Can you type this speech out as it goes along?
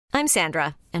I'm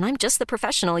Sandra, and I'm just the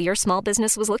professional your small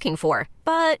business was looking for.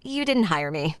 But you didn't hire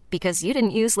me because you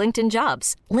didn't use LinkedIn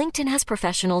Jobs. LinkedIn has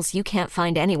professionals you can't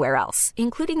find anywhere else,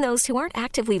 including those who aren't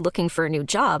actively looking for a new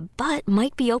job, but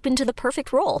might be open to the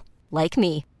perfect role, like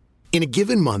me. In a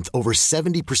given month, over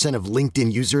 70% of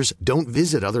LinkedIn users don't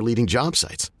visit other leading job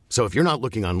sites. So if you're not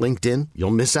looking on LinkedIn,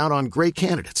 you'll miss out on great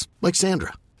candidates like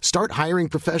Sandra. Start hiring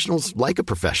professionals like a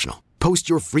professional. Post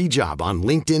your free job on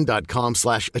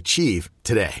linkedin.com/achieve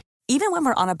today. Even when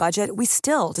we're on a budget, we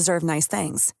still deserve nice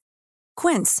things.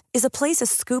 Quince is a place to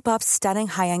scoop up stunning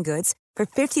high-end goods for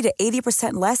 50 to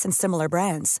 80% less than similar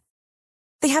brands.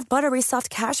 They have buttery soft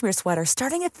cashmere sweaters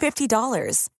starting at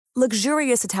 $50,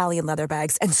 luxurious Italian leather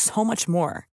bags, and so much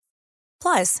more.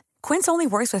 Plus, Quince only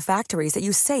works with factories that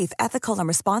use safe, ethical, and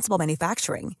responsible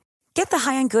manufacturing. Get the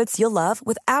high-end goods you'll love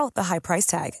without the high price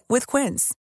tag with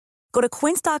Quince. Go to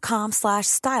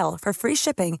quince.com/style for free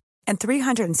shipping and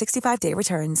 365-day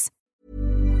returns.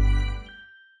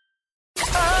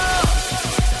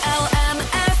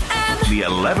 LMFM. The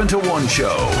 11 to 1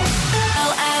 show.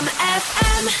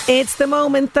 LMFM. It's the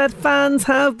moment that fans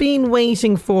have been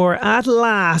waiting for. At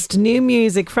last, new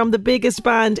music from the biggest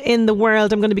band in the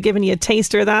world. I'm going to be giving you a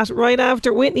taster of that right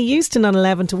after Whitney Houston on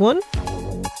 11 to 1.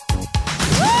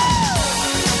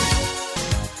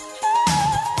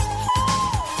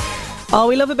 Oh,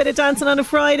 we love a bit of dancing on a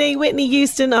Friday. Whitney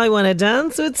Houston, I Want to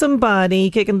Dance With Somebody,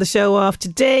 kicking the show off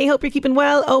today. Hope you're keeping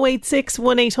well. 086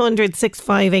 1800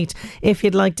 658 if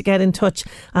you'd like to get in touch.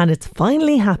 And it's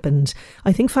finally happened.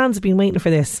 I think fans have been waiting for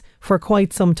this for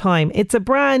quite some time. It's a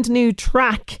brand new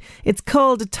track. It's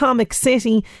called Atomic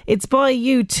City. It's by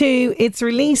U2. It's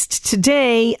released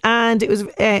today, and it was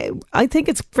I think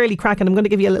it's fairly cracking. I'm going to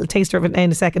give you a little taster of it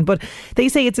in a second, but they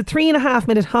say it's a 3.5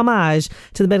 minute homage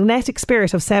to the magnetic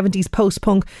spirit of 70s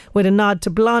post-punk with a nod to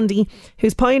Blondie,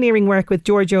 whose pioneering work with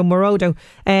Giorgio Moroder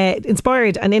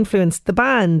inspired and influenced the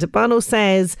band. Bono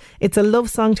says it's a love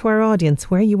song to our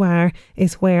audience. Where you are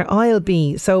is where I'll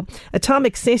be. So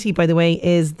Atomic City, by the way,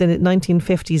 is the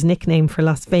 1950s nickname for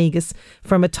Las Vegas,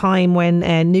 from a time when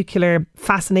nuclear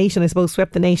fascination, I suppose,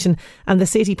 swept the nation, and the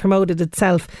city promoted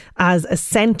itself as a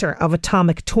centre of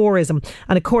atomic tourism.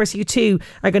 And of course, U2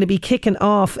 are going to be kicking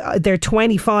off their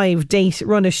 25-date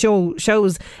run of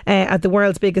shows at the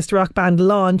world's biggest rock band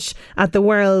launch at the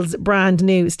world's brand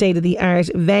new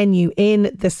state-of-the-art venue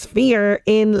in the Sphere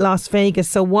in Las Vegas.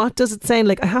 So what does it sound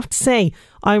like? I have to say,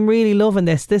 I'm really loving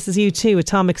this. This is U2,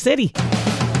 Atomic City.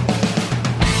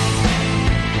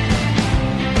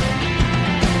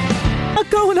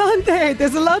 Going on there,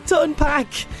 there's a lot to unpack.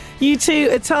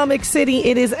 U2, Atomic City,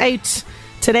 it is out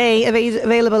today,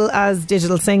 available as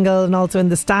digital single and also in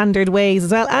the standard ways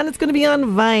as well, and it's going to be on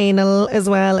vinyl as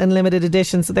well in limited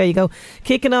edition. So there you go,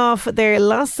 kicking off their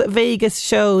Las Vegas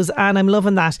shows, and I'm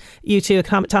loving that. U2,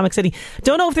 Atomic City.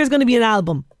 Don't know if there's going to be an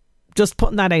album, just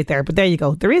putting that out there, but there you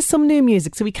go, there is some new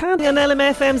music, so we can't. On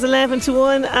LMFM's 11 to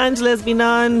 1, Angela's been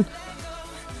on.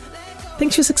 I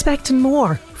think she was expecting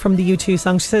more from the U2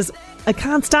 song. She says, I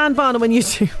can't stand Bono and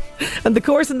U2. And the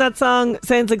chorus in that song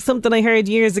sounds like something I heard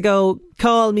years ago,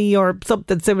 Call Me, or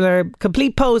something similar,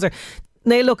 complete poser.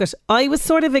 Now look, I was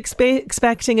sort of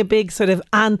expecting a big sort of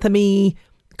anthem-y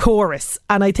chorus,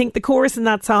 and I think the chorus in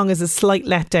that song is a slight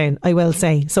letdown, I will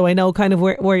say. So I know kind of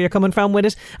where you're coming from with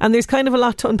it, and there's kind of a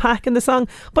lot to unpack in the song,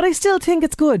 but I still think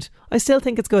it's good.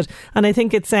 And I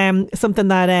think it's something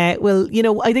that will, you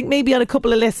know, I think maybe on a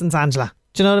couple of listens, Angela.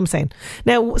 Do you know what I'm saying?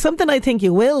 Now, something I think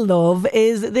you will love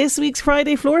is this week's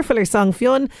Friday Floor Filler song.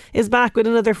 Fionn is back with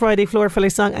another Friday Floor Filler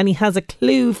song, and he has a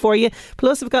clue for you.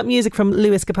 Plus, we've got music from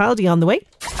Lewis Capaldi on the way.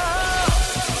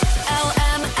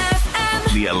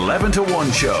 LMFM. The 11 to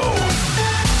 1 show.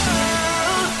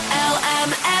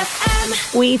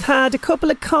 We've had a couple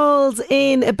of calls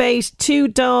in about two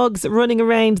dogs running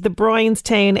around the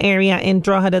Bryanstown area in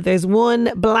Drogheda. There's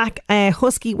one black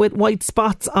husky with white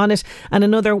spots on it and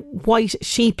another white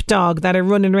sheep dog that are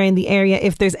running around the area.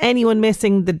 If there's anyone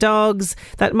missing the dogs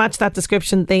that match that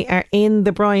description, they are in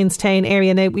the Bryanstown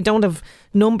area. Now, we don't have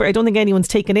number. I don't think anyone's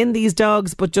taken in these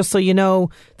dogs, but just so you know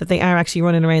that they are actually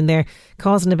running around there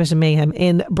causing a bit of mayhem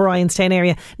in Bryanstown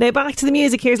area. Now back to the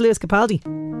music. Here's Lewis Capaldi.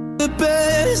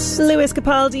 Lewis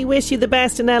Capaldi, wish you the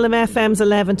best in LMFM's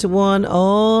 11 to 1.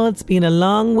 Oh, it's been a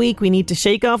long week. We need to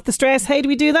shake off the stress. How do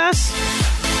we do that?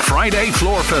 Friday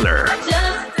Floor Filler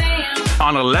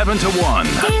on 11 to 1.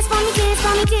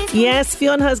 Yes,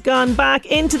 Fionn has gone back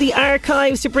into the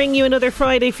archives to bring you another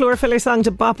Friday floor filler song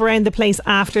to bop around the place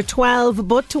after 12.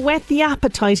 But to whet the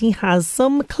appetite, he has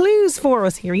some clues for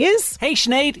us. Here he is. Hey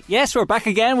Sinead, yes, we're back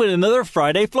again with another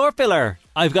Friday floor filler.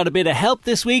 I've got a bit of help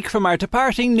this week from our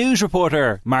departing news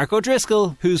reporter, Mark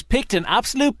O'Driscoll, who's picked an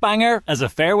absolute banger as a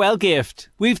farewell gift.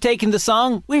 We've taken the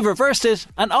song, we've reversed it,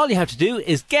 and all you have to do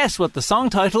is guess what the song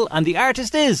title and the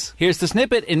artist is. Here's the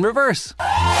snippet in reverse.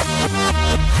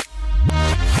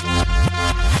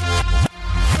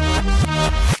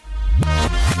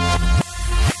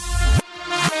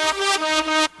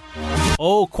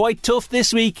 Oh, quite tough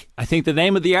this week. I think the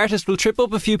name of the artist will trip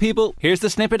up a few people. Here's the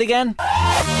snippet again.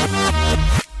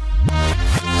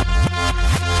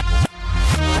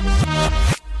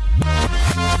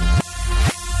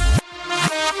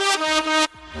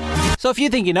 So if you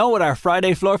think you know what our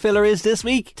Friday floor filler is this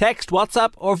week, text,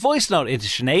 WhatsApp or voice note into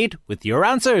Sinead with your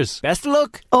answers. Best of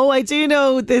luck. Oh, I do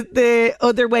know the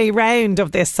other way round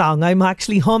of this song. I'm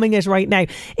actually humming it right now.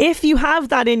 If you have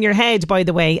that in your head, by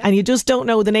the way, and you just don't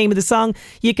know the name of the song,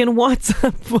 you can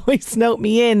WhatsApp voice note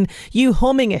me in you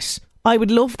humming it. I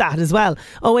would love that as well.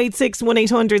 086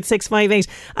 1800 658.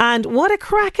 And what a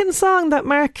cracking song that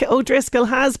Mark O'Driscoll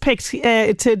has picked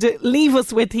to leave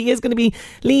us with. He is going to be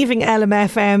leaving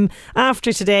LMFM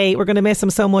after today. We're going to miss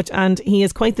him so much, and he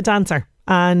is quite the dancer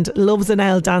and loves an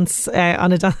L dance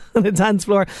on a dance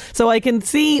floor. So I can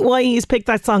see why he's picked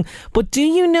that song. But do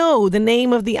you know the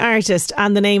name of the artist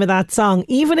and the name of that song?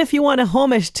 Even if you want to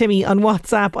hum it to me on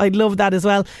WhatsApp, I'd love that as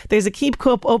well. There's a Keep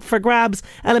Cup up for grabs.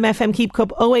 LMFM Keep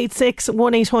Cup 086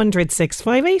 1800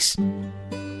 658.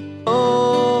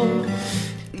 Oh,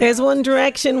 there's One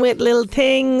Direction with Little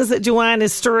Things. Joanne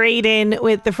is straight in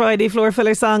with the Friday floor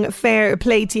filler song Fair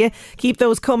Play to You. Keep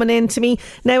those coming in to me.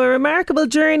 Now, a remarkable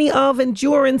journey of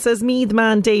endurance as Meath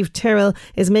man Dave Tyrrell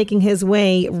is making his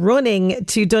way running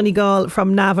to Donegal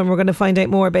from Navan. We're going to find out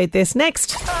more about this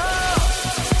next.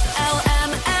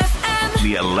 LMFM.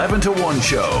 The 11 to 1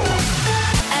 show.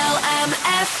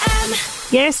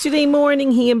 Yesterday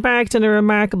morning, he embarked on a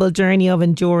remarkable journey of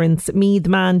endurance. Meath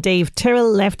man Dave Tyrrell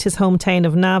left his hometown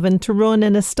of Navan to run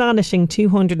an astonishing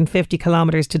 250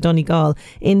 kilometres to Donegal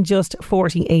in just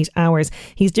 48 hours.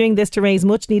 He's doing this to raise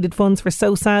much needed funds for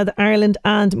SOSAD, Ireland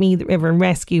and Meath River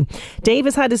Rescue. Dave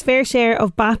has had his fair share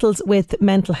of battles with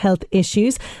mental health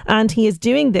issues, and he is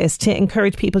doing this to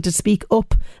encourage people to speak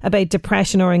up about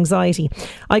depression or anxiety.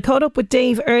 I caught up with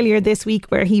Dave earlier this week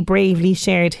where he bravely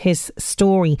shared his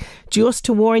story. Just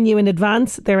to warn you in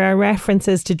advance, there are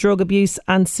references to drug abuse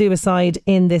and suicide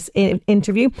in this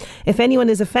interview. If anyone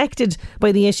is affected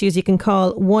by the issues, you can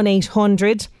call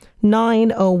 1800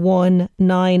 901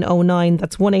 909.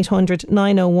 That's 1800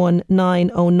 901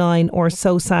 909 or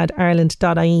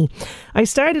sosadireland.ie. I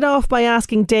started off by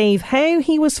asking Dave how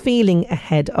he was feeling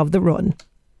ahead of the run.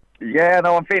 Yeah,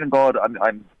 no, I'm feeling good.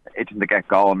 I'm itching to get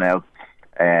going now.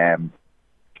 I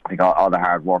think all the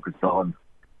hard work is done.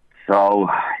 So,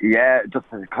 yeah, just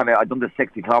kind of, I've done the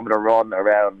 60 kilometre run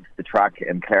around the track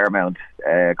in Claremont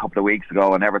a couple of weeks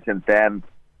ago, and ever since then,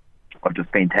 I've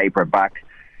just been tapered back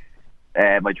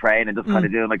my training, just kind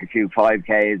of doing like a few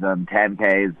 5Ks and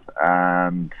 10Ks,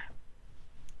 and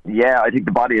yeah, I think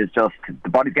the body's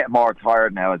getting more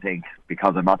tired now, I think,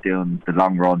 because I'm not doing the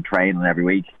long run training every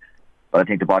week, but I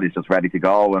think the body's just ready to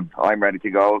go, and I'm ready to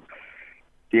go.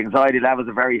 The anxiety levels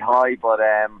are very high, but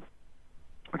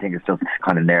I think it's just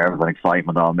kind of nerves and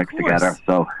excitement all mixed together.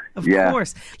 So, of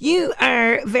course. You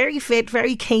are very fit,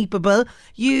 very capable.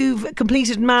 You've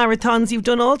completed marathons. You've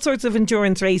done all sorts of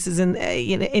endurance races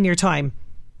in your time.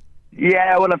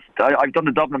 Yeah, well, I've done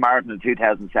the Dublin Marathon in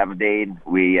 2017.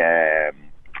 We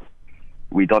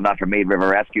done that for Meath River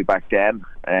Rescue back then.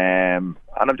 And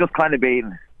I've just kind of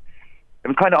been... It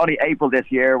was kind of only April this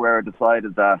year where I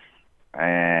decided that...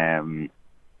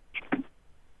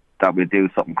 that we'd do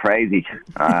something crazy,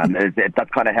 and that's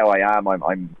kind of how I am.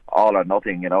 I'm all or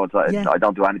nothing, you know. I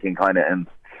don't do anything kind of in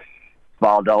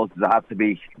small doses. It has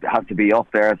to be up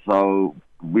there. So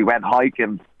we went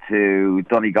hiking to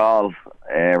Donegal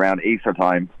around Easter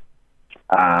time,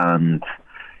 and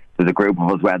there's a group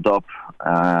of us went up,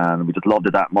 and we just loved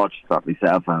it that much. That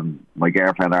myself and my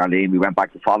girlfriend Arlene, we went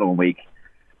back the following week.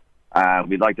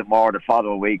 We liked it more the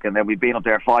following week, and then we've been up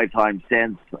there 5 times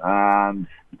since, and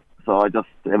so it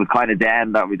was kind of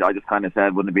then that I just kind of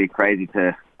said, wouldn't it be crazy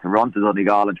to run to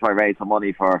Donegal and try to raise some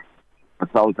money for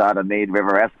SOSAD and Meath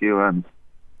River Rescue, and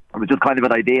it was just kind of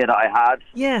an idea that I had.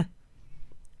 Yeah.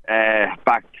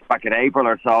 Back in April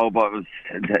or so, but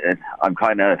I'm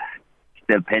kind of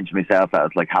still pinching myself that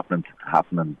it's like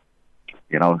happening,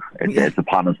 you know, it's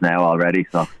upon us now already.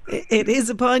 So it is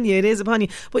upon you. It is upon you.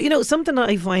 But, you know, something that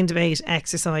I find about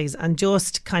exercise and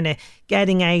just kind of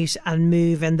getting out and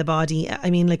moving the body. I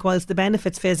mean, like, whilst the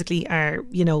benefits physically are,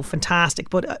 you know, fantastic,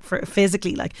 but for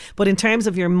physically, like, but in terms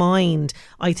of your mind,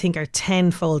 I think are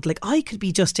tenfold. Like, I could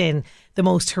be just in the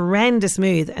most horrendous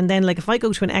mood, and then, like, if I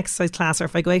go to an exercise class or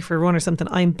if I go out for a run or something,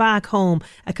 I'm back home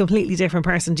a completely different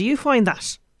person. Do you find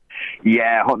that?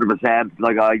 Yeah, 100%.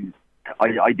 Like,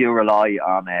 I do rely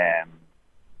on,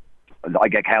 I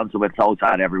get counsel with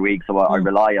SOSAD every week, so I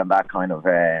rely on that kind of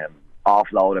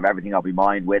offload of everything off my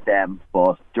mind with them.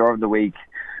 But during the week,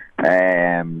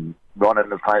 running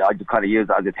is I just kind of use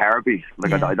it as a therapy.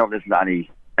 Like, I don't listen to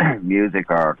any music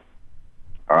or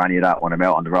any of that when I'm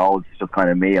out on the roads. It's just kind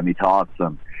of me and my thoughts,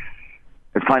 and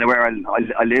it's kind of where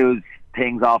I lose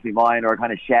things off my mind, or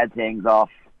kind of shed things off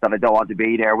that I don't want to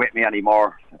be there with me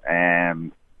anymore.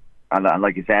 And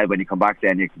like you said, when you come back,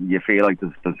 then you feel like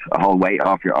there's a whole weight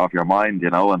off your mind, you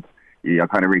know, and you're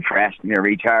kind of refreshed and you're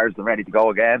recharged and ready to go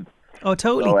again. Oh,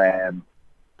 totally. So,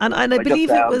 and I believe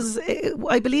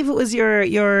it was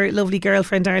your lovely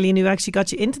girlfriend Arlene who actually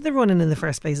got you into the running in the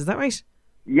first place. Is that right?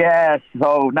 Yeah.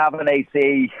 So Navan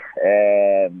AC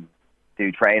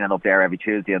do training up there every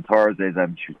Tuesday and Thursdays,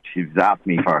 and she's asked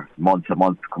me for months and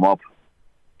months to come up,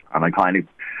 and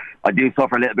I do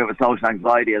suffer a little bit with social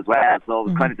anxiety as well, so it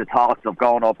was kind of the thoughts of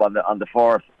going up on the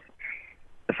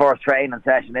first training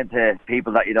session into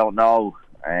people that you don't know.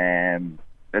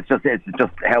 It's just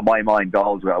how my mind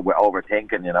goes with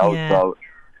overthinking, you know. Yeah. So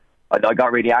I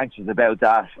got really anxious about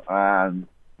that.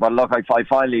 Well, look, I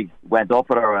finally went up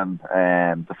with her, and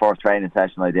the first training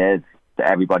session I did,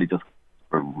 everybody just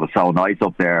was so nice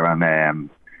up there, and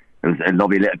it was a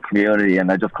lovely little community,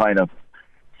 and I just kind of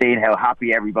seen how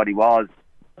happy everybody was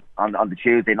on the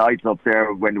Tuesday nights up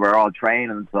there when we were all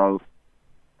training. So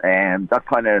that's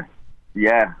kind of,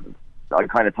 I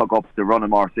kind of took up the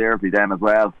running more seriously then as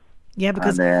well. Yeah,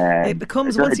 because it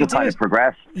becomes, once you do it,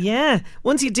 progress. Yeah,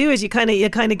 once you do it, you kind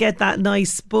of get that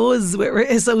nice buzz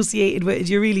associated with it.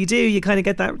 You really do. You kind of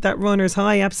get that runner's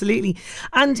high, absolutely.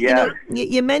 And you know,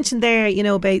 you mentioned there, you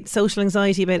know, about social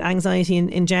anxiety, about anxiety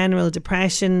in general,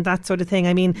 depression, that sort of thing.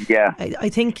 I mean, I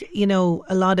think, you know,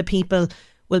 a lot of people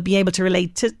will be able to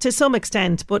relate to some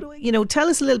extent. But, you know, tell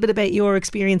us a little bit about your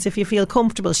experience if you feel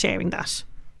comfortable sharing that.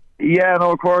 Yeah,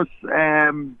 no, of course.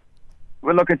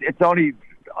 Well, look, it's only,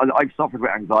 I've suffered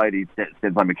with anxiety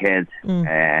since I'm a kid,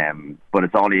 but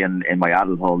it's only in my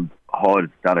adulthood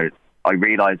that I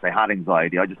realised I had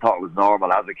anxiety. I just thought it was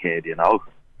normal as a kid, you know.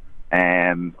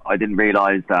 I didn't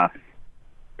realise that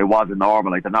it wasn't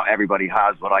normal, like that not everybody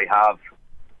has what I have.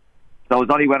 So it was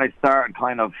only when I started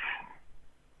kind of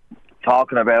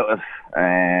talking about it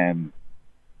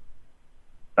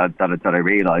that I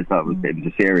realised that it was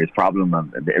a serious problem,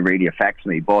 and it really affects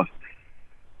me. But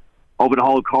over the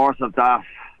whole course of that,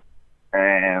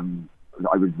 I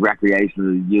was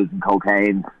recreationally using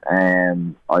cocaine,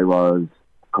 and I was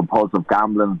compulsive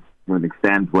gambling to an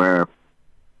extent where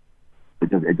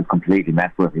it just completely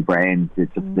messed with my brain.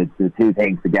 It's just the two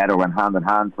things together went hand in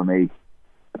hand for me,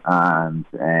 and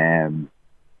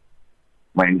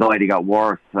my anxiety got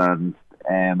worse, and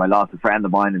I lost a friend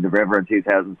of mine in the river in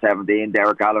 2017,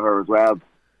 Derek Gallagher as well.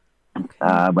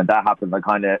 When that happened,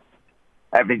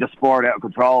 everything just spiraled out of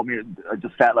control. I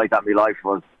just felt like that my life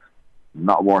was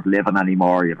not worth living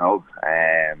anymore, you know.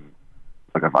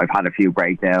 Like I've had a few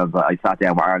breakdowns. I sat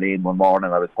down with Arlene one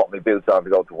morning, I was putting my boots on to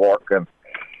go to work, and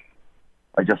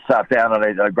I just sat down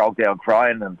and I broke down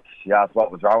crying, and she asked what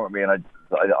was wrong with me, and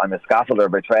I'm a scaffolder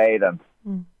by trade, and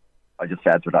I just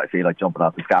said to her that I feel like jumping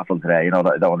off the scaffold today, you know,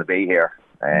 that I don't want to be here.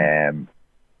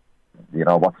 You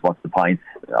know, what's the point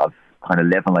of kind of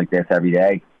living like this every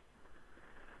day?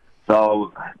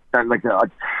 So, this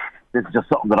is just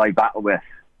something that I battle with,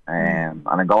 and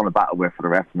I'm going to battle with for the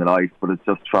rest of my life. But it's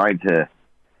just trying to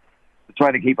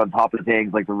keep on top of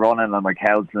things like the running and my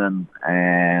counselling,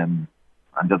 and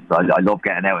I love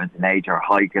getting out into nature,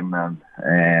 hiking,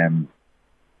 and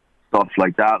stuff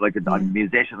like that. Like I'm a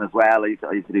musician as well. I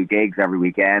used to do gigs every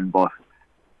weekend, but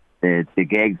the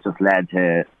gigs just led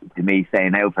to me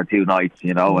staying out for 2 nights,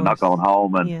 you know, and not going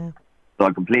home, and so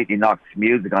I completely knocked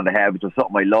music on the head, which was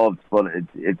something I loved, but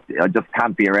I just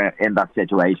can't be in that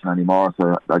situation anymore.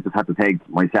 So I just had to take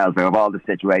myself out of all the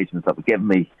situations that were giving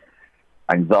me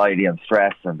anxiety and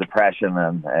stress and depression,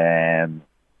 and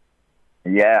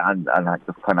I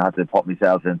just kind of had to put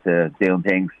myself into doing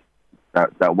things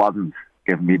that wasn't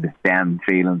giving me the same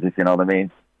feelings, if you know what I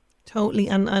mean. Totally,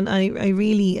 and I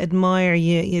really admire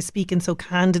you speaking so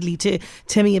candidly to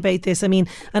me about this. I mean,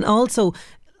 and also,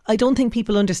 I don't think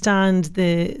people understand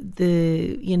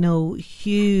the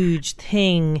huge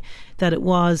thing that it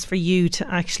was for you to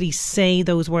actually say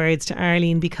those words to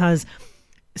Arlene, because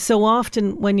so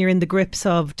often when you're in the grips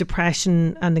of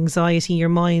depression and anxiety, your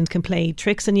mind can play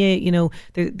tricks on you. You know,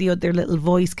 their little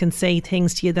voice can say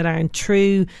things to you that aren't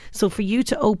true. So for you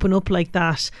to open up like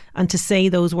that and to say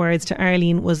those words to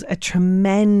Arlene was a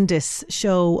tremendous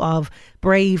show of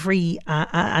bravery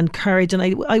and courage. And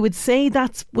I would say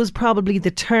that was probably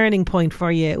the turning point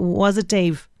for you. Was it,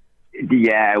 Dave?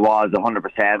 Yeah, it was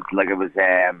 100%. Like, it was...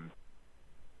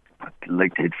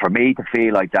 for me to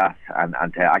feel like that and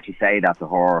to actually say that to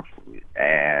her,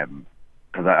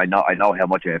 because I know how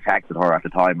much it affected her at the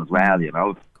time as well, you know.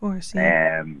 Of course,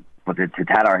 yeah. But to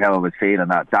tell her how I was feeling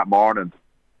that morning,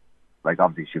 like,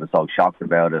 obviously she was so shocked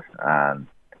about it, and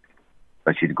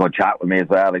but she had a good chat with me as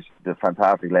well. She's a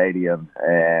fantastic lady, and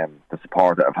the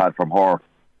support that I've had from her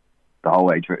the whole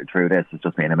way through this has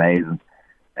just been amazing.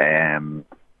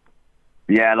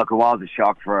 Yeah, look, it was a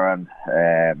shock for her,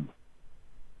 and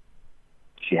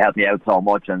she helped me out so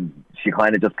much, and she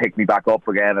kind of just picked me back up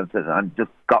again and just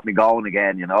got me going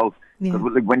again, you know. Yeah.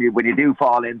 When you do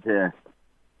fall into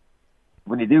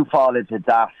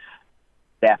that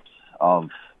depth of,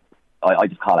 I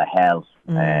just call it hell.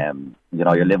 You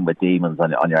know, you're living with demons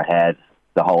on your head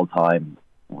the whole time.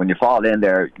 When you fall in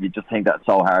there, you just think that it's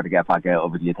so hard to get back out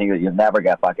of it. You think that you'll never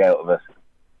get back out of it,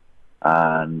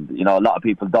 and you know, a lot of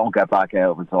people don't get back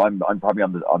out of it. So I'm probably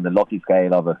on the lucky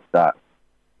scale of it that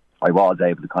I was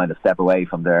able to kind of step away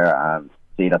from there and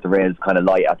see that there is kind of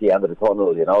light at the end of the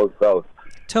tunnel, you know. So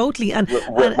totally, and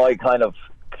with my kind of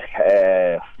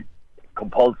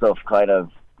compulsive kind of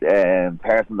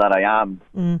person that I am,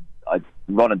 I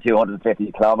running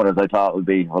 250 kilometres. I thought it would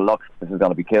be, well, look, this is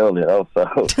going to be cool, you know.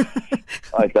 So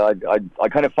I kind of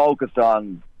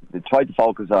tried to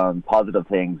focus on positive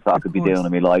things that I could be doing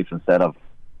in my life instead of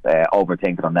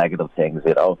overthinking on negative things,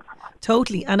 you know.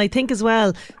 Totally. And I think as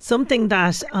well, something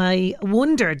that I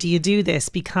wonder, do you do this?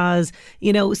 Because,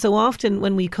 you know, so often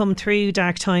when we come through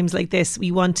dark times like this,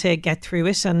 we want to get through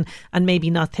it and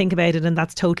maybe not think about it, and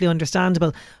that's totally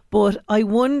understandable. But I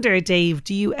wonder, Dave,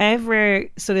 do you ever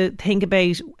sort of think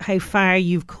about how far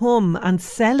you've come and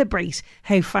celebrate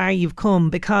how far you've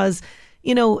come? Because,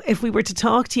 you know, if we were to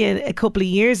talk to you a couple of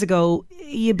years ago,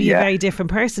 you'd be a very different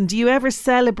person. Do you ever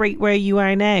celebrate where you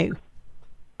are now?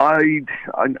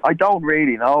 I don't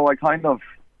really know. I kind of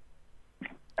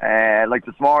like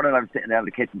this morning I was sitting down at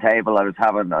the kitchen table. I was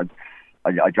having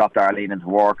I dropped Arlene into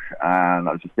work, and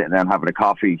I was just sitting there and having a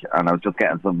coffee, and I was just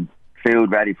getting some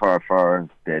food ready for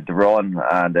the run,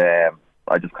 and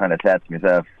I just kind of said to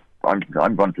myself,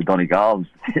 I'm going to Donegal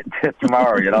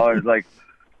tomorrow, you know. I was like,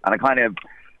 and I kind of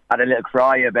had a little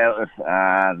cry about it,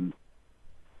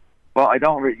 but I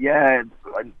don't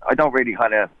really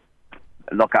kind of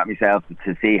look at myself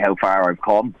to see how far I've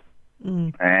come.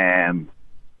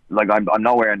 Like, I'm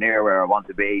nowhere near where I want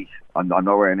to be. I'm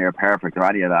nowhere near perfect or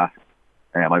any of that.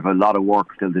 I've a lot of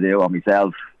work still to do on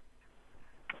myself.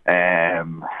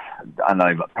 And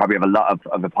I probably have a lot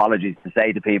of apologies to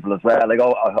say to people as well. Like,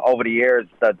 over the years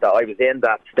that I was in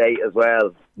that state as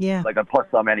well. Yeah. Like, I put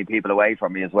so many people away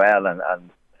from me as well, and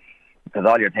because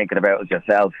all you're thinking about is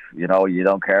yourself, you know. You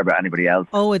don't care about anybody else.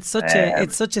 Oh, it's such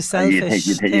a selfish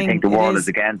thing. You think the world is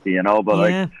against you, you know, but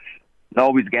like,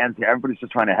 nobody's against you. Everybody's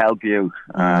just trying to help you,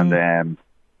 and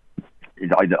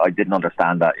I didn't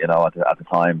understand that, you know, at the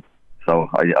time. So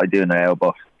I do now,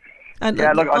 but. And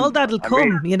all that'll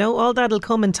come, you know, all that'll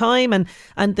come in time, and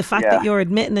the fact that you're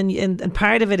admitting and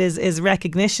part of it is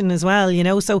recognition as well, you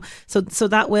know, so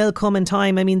that will come in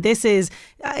time. I mean, this is,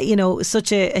 you know,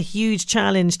 such a huge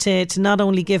challenge to not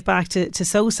only give back to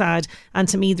SOSAD and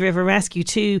to Meath River Rescue,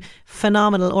 two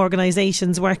phenomenal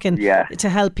organisations working to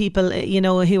help people, you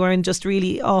know, who are in just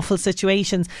really awful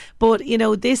situations. But, you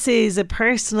know, this is a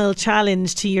personal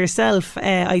challenge to yourself,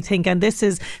 I think, and this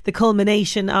is the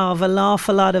culmination of an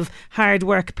awful lot of hard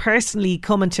work personally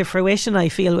coming to fruition, I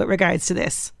feel, with regards to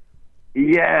this.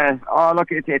 Yeah. Oh,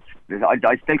 look, I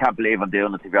still can't believe I'm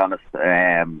doing it, to be honest.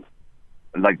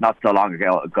 Like, not so long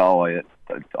ago,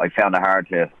 I found it hard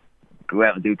to go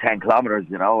out and do 10 kilometres,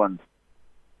 you know, and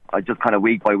I just kind of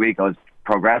week by week I was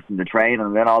progressing the train,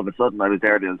 and then all of a sudden I was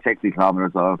there doing 60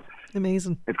 kilometres. So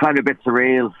amazing. It's kind of a bit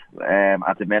surreal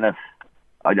at the minute.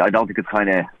 I don't think it's kind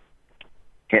of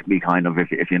hit me, kind of,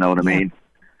 if you know what I mean.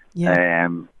 Yeah.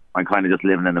 I'm kind of just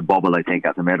living in a bubble, I think,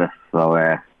 at the minute.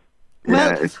 So,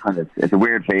 well, it's a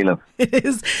weird feeling. It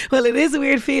is. Well, it is a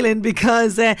weird feeling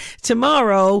because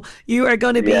tomorrow you are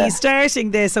going to be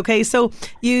starting this. Okay, so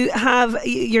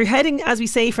you're heading, as we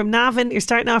say, from Navan. You're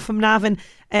starting off from Navan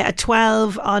at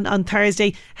 12 on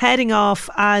Thursday, heading off.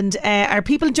 And are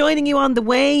people joining you on the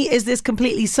way? Is this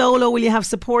completely solo? Will you have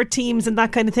support teams and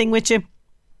that kind of thing with you?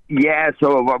 Yeah,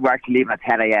 so we're actually leaving at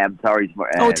 10 a.m.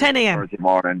 10 a.m. Thursday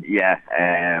morning.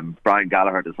 Yeah, Brian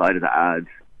Gallagher decided to add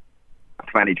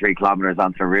 23 kilometres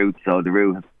onto the route. So the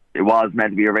route, it was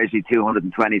meant to be originally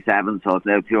 227, so it's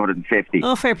now 250.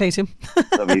 Oh, fair play to him.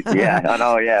 So I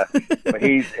know, yeah. But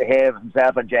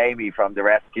himself and Jamie from the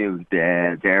rescue,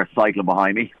 they're cycling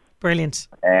behind me. Brilliant.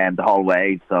 The whole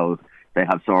way, so they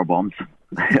have sore bums.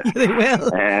 They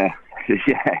will.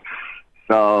 Yeah.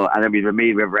 So, and then we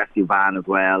have a rescue van as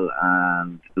well,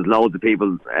 and there's loads of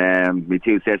people. My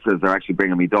two sisters are actually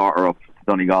bringing my daughter up to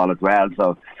Donegal as well.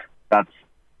 So that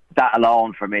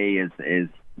alone for me is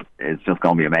just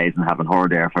going to be amazing, having her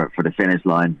there for the finish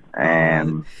line.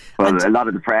 But a lot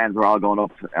of the friends are all going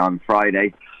up on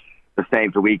Friday. They're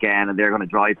staying for the weekend, and they're going to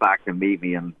drive back and meet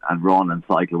me and run and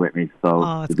cycle with me.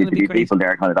 So it's going to be great. People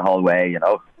there kind of the whole way, you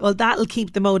know. Well, that'll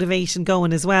keep the motivation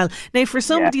going as well. Now, for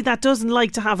somebody that doesn't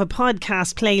like to have a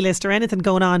podcast playlist or anything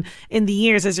going on in the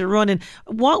ears as you're running,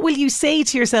 what will you say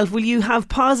to yourself? Will you have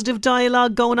positive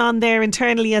dialogue going on there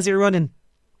internally as you're running?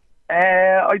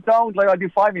 I don't. I do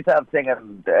find myself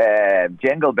singing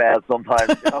jingle bells sometimes,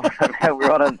 you know, when we're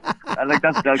running. And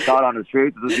that's God honest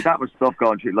truth. There's that much stuff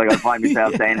going through. I find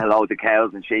myself saying hello to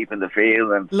cows and sheep in the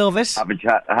field and love it.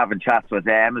 Having chats with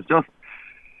them. It's just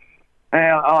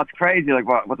it's crazy.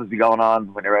 What does be going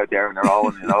on when you're out there on your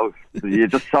own? You know, you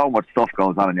just so much stuff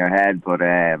goes on in your head. But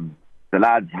the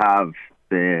lads have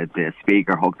the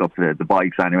speaker hooked up to the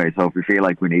bikes anyway. So if we feel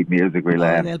like we need music, we'll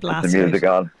put the music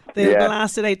on. They'll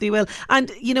blast it out, they will.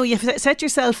 And, you know, you've set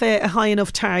yourself a high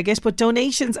enough target, but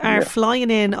donations are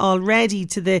flying in already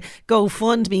to the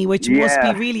GoFundMe, which must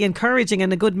be really encouraging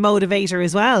and a good motivator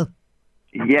as well.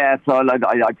 Yeah, so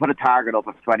I put a target up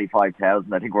of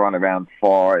 25,000. I think we're on around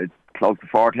close to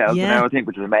 4,000 now, I think,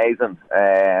 which is amazing.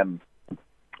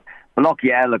 But look,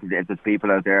 if there's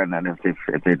people out there and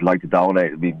if they'd like to donate,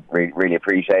 it'd be really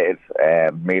appreciated.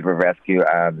 Mead River Rescue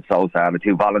and SOSA, the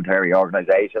two voluntary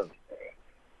organisations.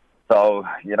 So,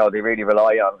 you know, they really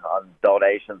rely on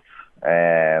donations.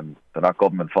 They're not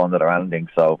government funded or anything.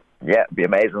 So, it'd be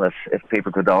amazing if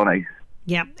people could donate.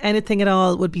 Yeah, anything at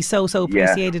all would be so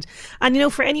appreciated. And, you know,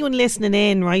 for anyone listening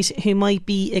in, right, who might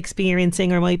be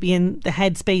experiencing or might be in the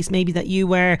headspace maybe that you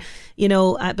were, you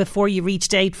know, before you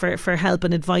reached out for help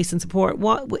and advice and support,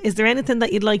 is there anything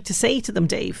that you'd like to say to them,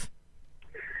 Dave?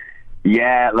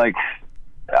 Yeah,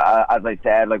 as I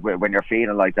said, when you're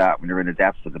feeling like that, when you're in the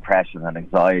depths of depression and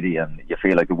anxiety and you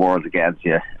feel like the world's against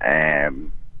you,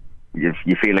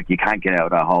 you feel like you can't get out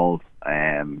of that hole,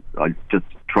 just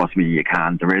trust me, you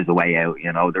can. There is a way out,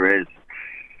 you know, there is.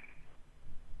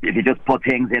 If you just put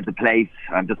things into place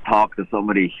and just talk to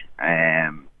somebody,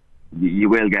 you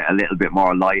will get a little bit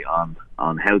more light on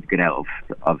how to get out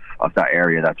of that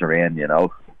area that you're in, you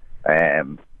know.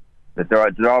 But there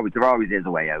always is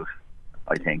a way out,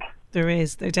 I think. There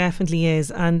definitely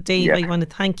is. And Dave, I want to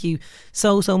thank you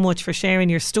so much for sharing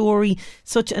your story.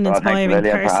 Such an inspiring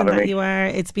person that you are.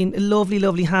 It's been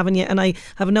lovely having you, and I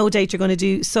have no doubt you're going to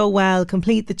do so well,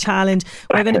 complete the challenge.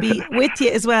 We're going to be with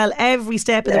you as well every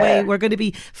step of the way. We're going to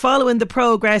be following the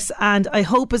progress, and I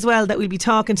hope as well that we'll be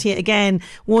talking to you again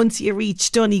once you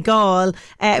reach Donegal.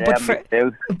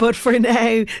 But for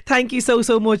now, thank you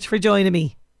so much for joining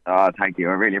me. Oh, thank you.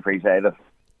 I really appreciate it.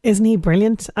 Isn't he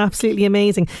brilliant? Absolutely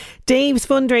amazing. Dave's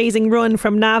fundraising run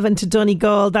from Navan to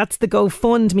Donegal, that's the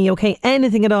GoFundMe, okay?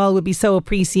 Anything at all would be so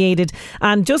appreciated.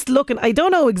 And just looking, I don't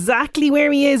know exactly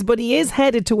where he is, but he is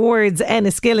headed towards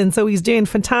Enniskillen, so he's doing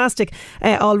fantastic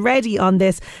already on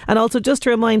this. And also just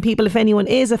to remind people, if anyone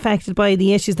is affected by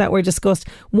the issues that were discussed,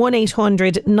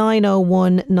 1-800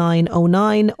 901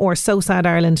 909 or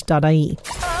sosadireland.ie.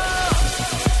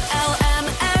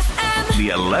 The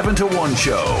 11 to 1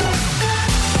 show.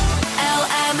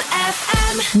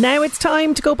 Now it's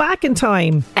time to go back in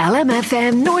time.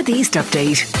 LMFM Northeast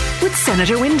Update with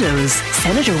Senator Windows.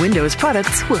 Senator Windows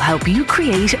products will help you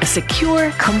create a secure,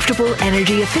 comfortable,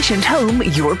 energy efficient home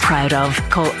you're proud of.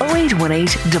 Call 0818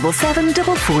 77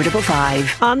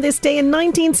 4455. On this day in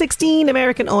 1916,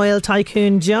 American oil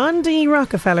tycoon John D.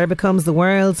 Rockefeller becomes the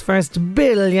world's first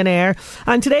billionaire.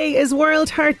 And today is World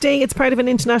Heart Day. It's part of an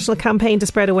international campaign to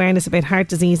spread awareness about heart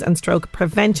disease and stroke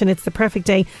prevention. It's the perfect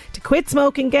day to quit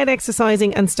smoking, get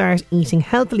exercising and start eating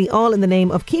healthily, all in the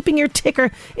name of keeping your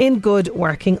ticker in good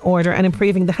working order and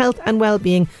improving the health and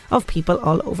well-being of people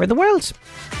all over the world.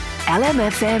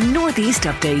 LMFM Northeast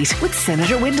Update with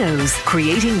Senator Windows.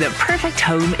 Creating the perfect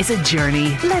home is a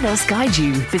journey. Let us guide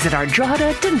you. Visit our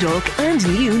Drogheda, Dundalk and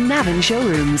new Navan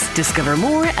showrooms. Discover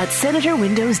more at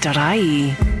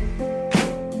senatorwindows.ie.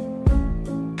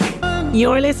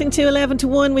 You're listening to 11 to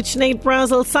 1 with Sinead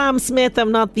Brazel, Sam Smith.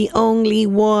 I'm not the only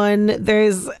one.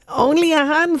 There's only a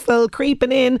handful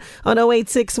creeping in on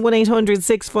 086 1800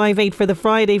 658 for the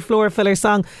Friday floor filler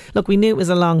song. Look, we knew it was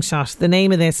a long shot. The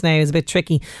name of this now is a bit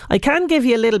tricky. I can give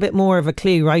you a little bit more of a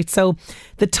clue, right? So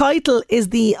the title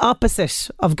is the opposite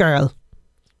of girl.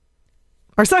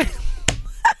 Or sorry.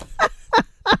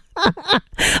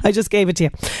 I just gave it to you.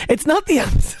 It's not the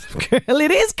opposite of girl.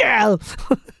 It is girl.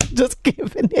 Just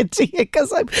giving it to you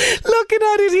because I'm looking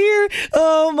at it here.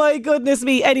 Oh my goodness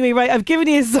me. Anyway, right, I've given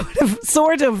you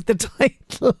sort of the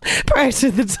title, part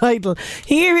of the title.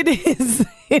 Here it is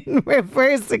in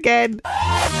reverse again.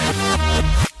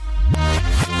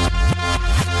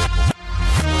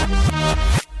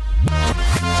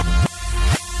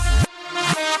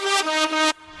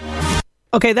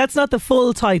 Okay, that's not the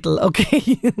full title,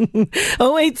 okay?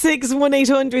 086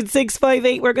 1800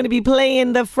 658. We're going to be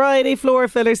playing the Friday floor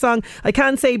filler song. I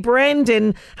can say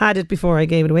Brendan had it before I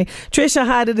gave it away. Trisha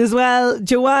had it as well.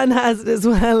 Joanne has it as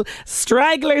well.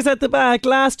 Stragglers at the back.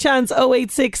 Last chance,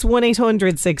 086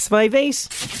 1800 658.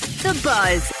 The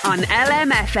Buzz on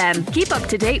LMFM. Keep up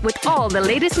to date with all the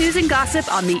latest news and gossip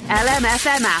on the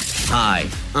LMFM app. Hi,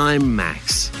 I'm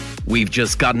Max. We've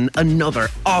just gotten another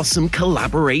awesome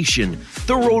collaboration.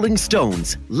 The Rolling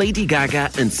Stones, Lady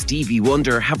Gaga and Stevie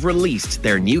Wonder have released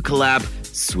their new collab,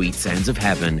 Sweet Sounds of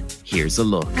Heaven. Here's a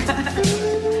look.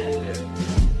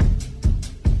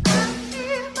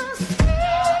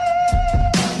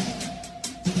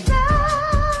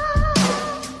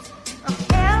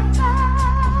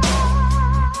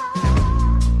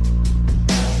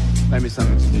 Maybe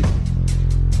something to do.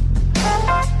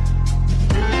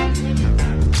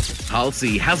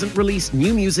 Halsey hasn't released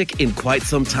new music in quite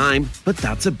some time, but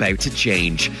that's about to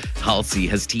change. Halsey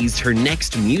has teased her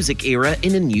next music era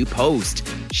in a new post.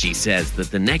 She says that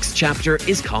the next chapter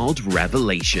is called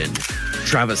Revelation.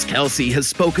 Travis Kelce has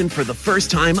spoken for the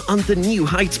first time on the New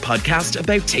Heights podcast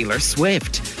about Taylor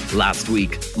Swift. Last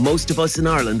week, most of us in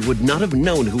Ireland would not have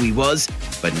known who he was,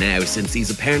 but now, since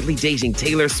he's apparently dating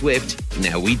Taylor Swift,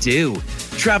 now we do.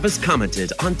 Travis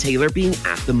commented on Taylor being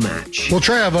at the match. Well,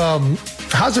 Trav,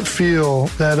 how's it feel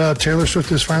that Taylor Swift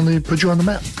has finally put you on the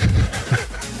map?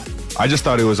 I just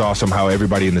thought it was awesome how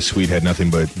everybody in the suite had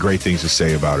nothing but great things to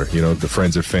say about her. You know, the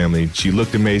friends and family. She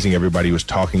looked amazing. Everybody was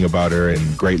talking about her in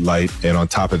great light. And on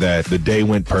top of that, the day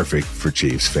went perfect for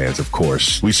Chiefs fans, of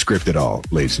course. We script it all,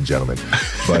 ladies and gentlemen.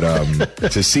 But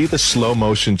to see the slow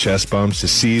motion chest bumps, to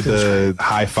see the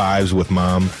high fives with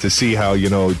mom, to see how, you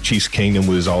know, Chiefs Kingdom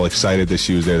was all excited that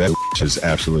she was there, that is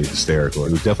absolutely hysterical.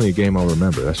 It was definitely a game I'll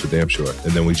remember. That's for damn sure.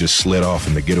 And then we just slid off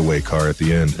in the getaway car at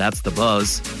the end. That's The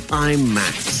Buzz. I'm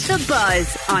Max. The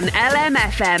Buzz on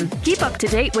LMFM. Keep up to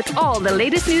date with all the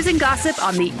latest news and gossip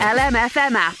on the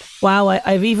LMFM app. Wow,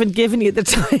 I've even given you the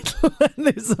title and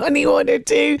there's only one or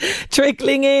two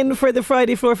trickling in for the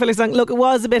Friday floor filler song. Look, it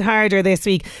was a bit harder this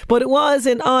week, but it was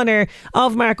in honour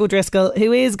of Mark O'Driscoll,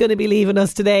 who is going to be leaving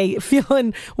us today.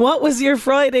 Fionn, what was your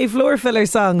Friday floor filler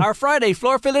song? Our Friday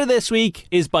floor filler this week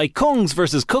is by Kungs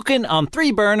vs. Cooking on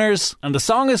 3 Burners, and the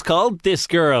song is called This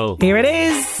Girl. Here it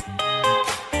is.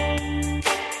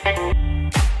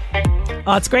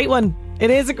 Oh, it's a great one.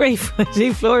 It is a great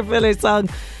Friday floor filler song.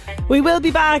 We will be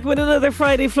back with another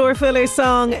Friday floor filler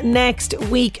song next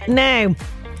week. Now,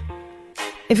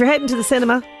 if you're heading to the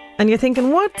cinema and you're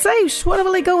thinking, what's out? What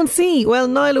will I go and see? Well,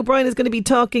 Niall O'Brien is going to be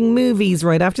talking movies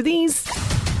right after these.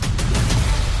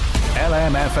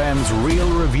 LMFM's Real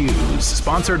Reviews,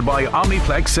 sponsored by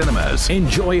Omniplex Cinemas.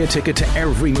 Enjoy a ticket to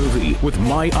every movie with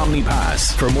My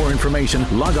OmniPass. For more information,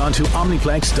 log on to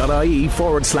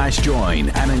omniplex.ie/join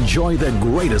and enjoy the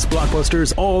greatest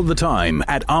blockbusters all the time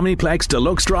at Omniplex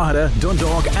Deluxe Drogheda,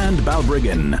 Dundalk and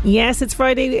Balbriggan. Yes, it's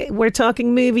Friday. We're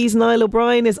talking movies. Niall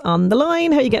O'Brien is on the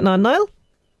line. How are you getting on, Niall?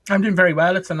 I'm doing very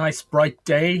well. It's a nice bright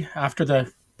day after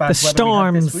the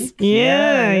storms.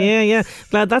 Yeah.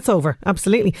 Glad that's over.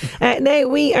 Absolutely. Now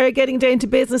we are getting down to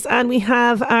business and we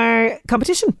have our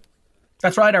competition.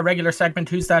 That's right, our regular segment,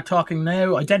 Who's That Talking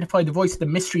Now? Identify the voice of the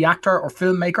mystery actor or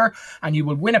filmmaker, and you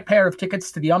will win a pair of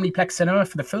tickets to the Omniplex Cinema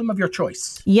for the film of your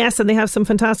choice. Yes, and they have some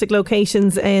fantastic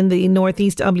locations in the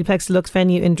Northeast Omniplex Deluxe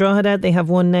venue in Drogheda. They have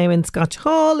one now in Scotch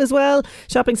Hall as well,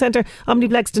 shopping centre,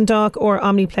 Omniplex Dundalk or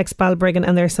Omniplex Balbriggan,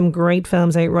 and there's some great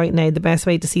films out right now. The best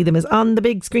way to see them is on the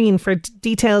big screen. For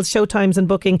details, showtimes and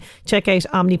booking, check out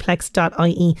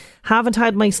omniplex.ie. Haven't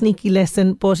had my sneaky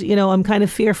listen, but you know, I'm kind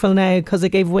of fearful now because I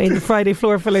gave away the Friday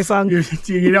Floor Filler song.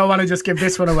 You don't want to just give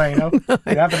this one away, no?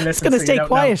 You haven't listened. It's going to stay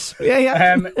quiet. Know.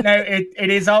 Yeah. Now, it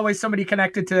is always somebody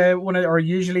connected to or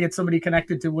usually it's somebody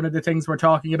connected to one of the things we're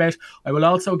talking about. I will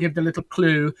also give the little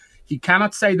clue. He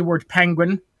cannot say the word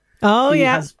penguin. Oh, he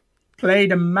has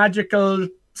played a magical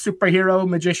superhero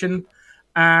magician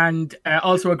and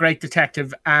also a great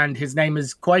detective, and his name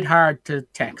is quite hard to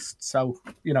text. So,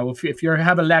 you know, if you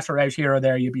have a letter out here or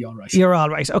there, you'll be all right. You're all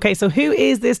right. Okay, so who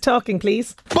is this talking,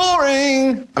 please?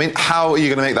 Boring! I mean, how are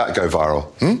you going to make that go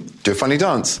viral? Do a funny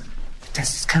dance.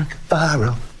 This is going to go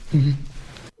viral.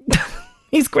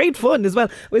 He's great fun as well.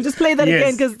 We'll just play that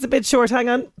again because it's a bit short. Hang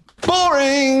on.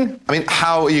 Boring! I mean,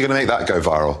 how are you going to make that go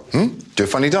viral? Do a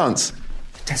funny dance.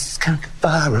 This is going to go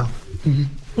viral.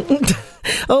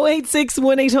 086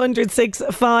 1800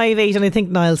 658, and I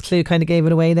think Niall's clue kind of gave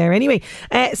it away there. Anyway,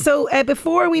 so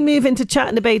before we move into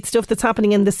chatting about stuff that's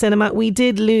happening in the cinema, we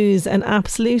did lose an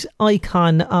absolute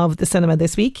icon of the cinema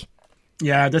this week.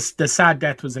 Yeah, the sad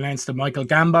death was announced of Michael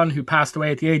Gambon, who passed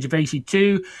away at the age of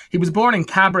 82. He was born in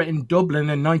Cabra in Dublin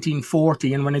in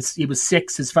 1940, and when he was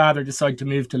 6, his father decided to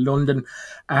move to London,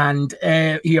 and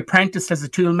he apprenticed as a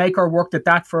toolmaker, worked at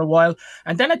that for a while,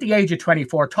 and then at the age of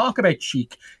 24, talk about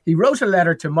chic, he wrote a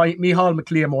letter to Michael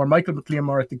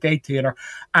McLeamore at the Gate Theatre,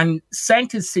 and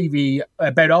sent his CV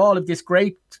about all of this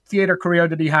great theatre career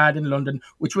that he had in London,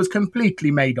 which was completely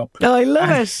made up. Oh, I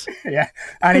love it. Yeah,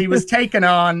 and he was taken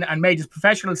on and made his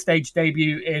professional stage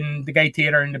debut in the Gate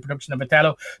Theatre in the production of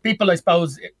Othello. People, I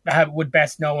suppose, would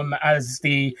best know him as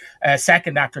the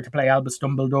second actor to play Albus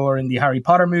Dumbledore in the Harry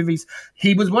Potter movies.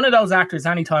 He was one of those actors,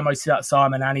 anytime I saw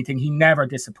him in anything, he never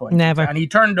disappointed. Never. And he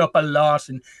turned up a lot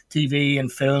in TV and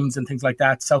films and things like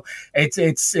that. So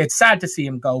it's sad to see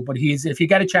him go, but if you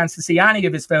get a chance to see any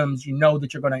of his films, you know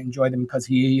that you're going to enjoy them because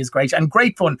he is great and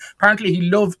great fun. Apparently he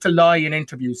loved to lie in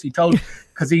interviews. He told,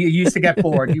 because he used to get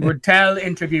bored, he would tell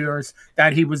interviewers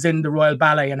that he was in the Royal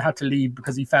Ballet and had to leave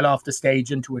because he fell off the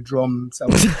stage into a drum. So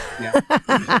yeah.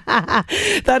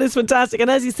 That is fantastic. And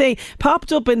as you say,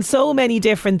 popped up in so many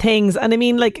different things, and I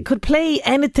mean, like, could play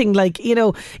anything. Like, you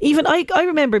know, even I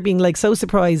remember being like so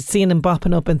surprised seeing him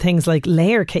bopping up in things like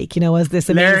Layer Cake, you know, as this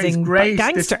amazing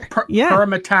gangster,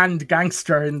 permatanned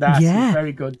gangster in that. Yeah, he's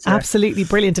very good. Absolutely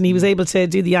brilliant, and he was able to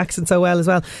do the accent so well as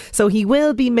well. So he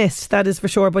will be missed, that is for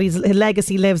sure, but his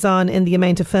legacy lives on in the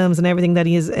amount of films and everything that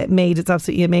he has made. It's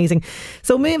absolutely amazing.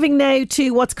 So moving now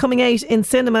to what's coming out in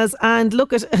cinemas, and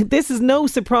look at this, is no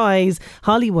surprise,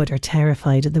 Hollywood are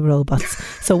terrified of the robots.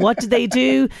 So what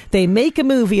do? They make a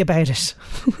movie about it.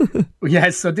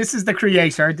 Yes, so this is The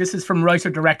Creator. This is from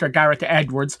writer-director Gareth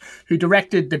Edwards, who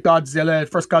directed the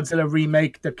first Godzilla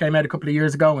remake that came out a couple of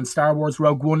years ago, and Star Wars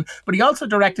Rogue One. But he also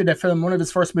directed a film, one of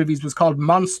his first movies was called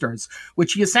Monsters,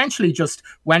 which he essentially just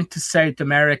went to South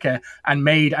America and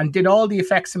made and did all the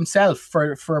effects himself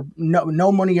for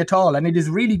no money at all. And it is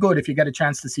really good if you get a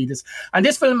chance to see this. And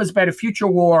this film is about a future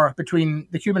war between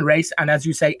the human race and, as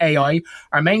you say, AI.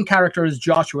 Our main character is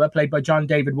Joshua, played by John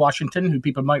David Washington, who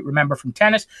people might remember from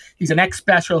Tenet. He's an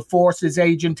ex-Special Forces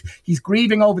agent. He's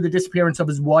grieving over the disappearance of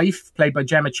his wife, played by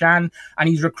Gemma Chan, and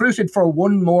he's recruited for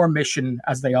one more mission,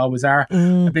 as they always are,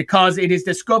 because it is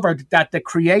discovered that the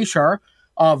creator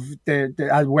of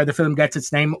where the film gets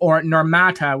its name, or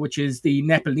Nirmata, which is the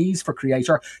Nepalese for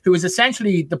creator, who is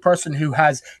essentially the person who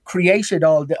has created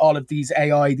all of these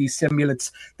AI, these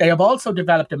simulates. They have also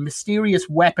developed a mysterious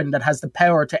weapon that has the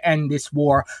power to end this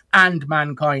war and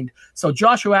mankind. So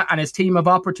Joshua and his team of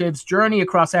operatives journey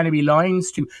across enemy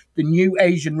lines to the new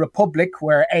Asian Republic,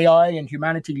 where AI and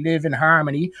humanity live in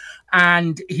harmony.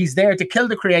 And he's there to kill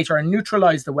the creator and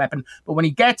neutralize the weapon. But when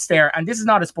he gets there, and this is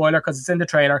not a spoiler because it's in the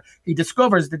trailer, he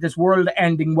discovers that this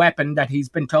world-ending weapon that he's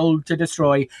been told to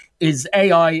destroy is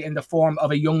AI in the form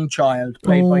of a young child,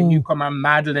 played by newcomer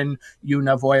Madeline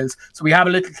Una Voiles. So we have a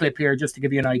little clip here just to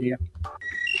give you an idea.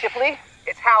 Shipley,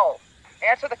 it's Howell.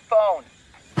 Answer the phone.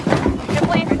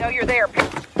 Shipley, I know you're there.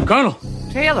 Colonel.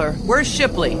 Taylor, where's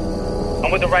Shipley?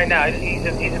 I'm with him right now. He's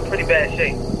in pretty bad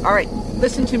shape. All right,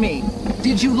 listen to me.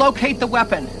 Did you locate the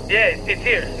weapon? Yeah, it's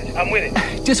here. I'm with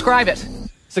it. Describe it.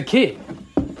 It's a kid.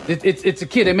 It's a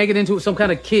kid. They make it into some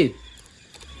kind of kid.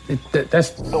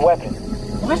 That's the weapon.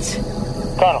 What?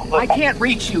 Colonel, look. I can't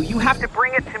reach you. You have to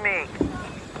bring it to me.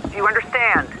 Do you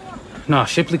understand? No,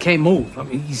 Shipley can't move. I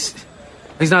mean, he's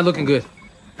not looking good.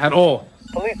 At all.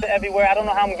 Police are everywhere. I don't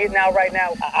know how I'm getting out right now.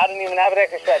 I don't even have an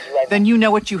exit strategy right now. Then you know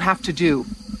what you have to do.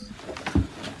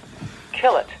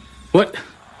 Kill it. What?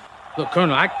 Look,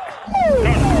 Colonel,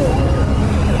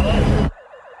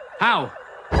 How?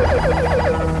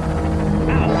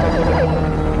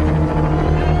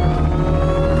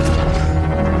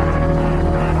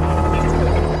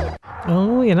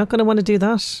 Oh, you're not going to want to do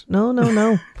that.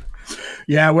 No.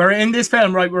 Yeah, we're in this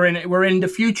film, right? We're in the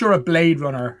future of Blade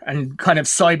Runner and kind of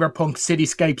cyberpunk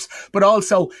cityscapes, but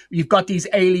also you've got these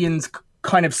aliens,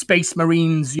 kind of space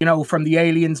marines, from the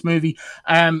Aliens movie.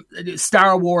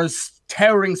 Star Wars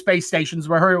towering space stations.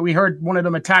 We heard one of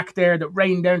them attack there that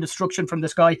rained down destruction from the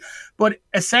sky. But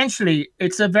essentially,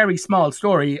 it's a very small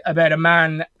story about a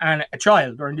man and a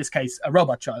child, or in this case, a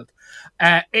robot child.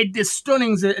 It is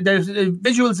stunning. The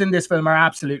visuals in this film are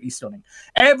absolutely stunning.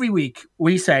 Every week,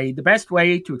 we say the best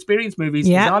way to experience movies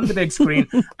is on the big screen.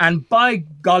 And by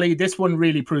golly, this one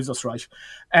really proves us right.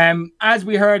 As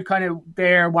we heard kind of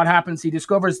there, what happens, he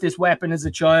discovers this weapon as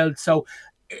a child. So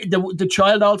the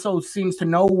child also seems to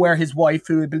know where his wife,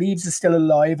 who he believes is still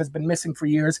alive, has been missing for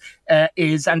years,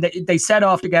 is. And they set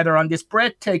off together on this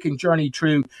breathtaking journey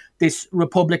through this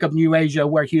Republic of New Asia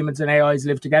where humans and AIs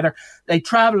live together. They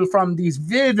travel from these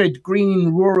vivid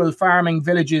green rural farming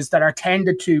villages that are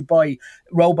tended to by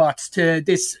robots to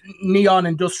this neon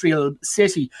industrial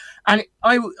city. And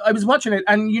I was watching it,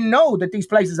 and that these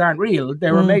places aren't real.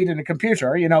 They were made in a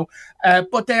computer,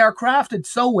 but they are crafted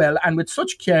so well and with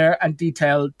such care and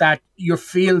detail that you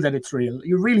feel that it's real.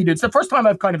 You really do. It's the first time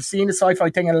I've kind of seen a sci-fi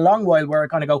thing in a long while where I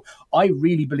kind of go, I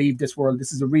really believe this world.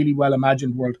 This is a really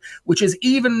well-imagined world, which is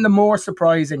even the more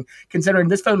surprising considering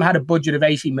this film had a budget of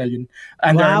 80 million.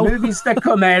 And there are movies that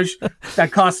come out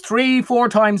that cost 3-4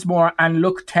 times more and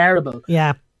look terrible.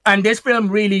 Yeah. And this film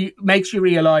really makes you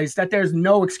realise that there's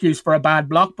no excuse for a bad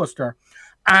blockbuster.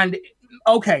 And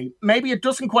okay, maybe it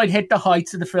doesn't quite hit the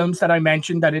heights of the films that I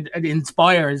mentioned that it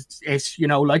inspires it,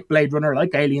 like Blade Runner,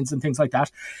 like Aliens and things like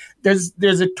that. There's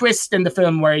a twist in the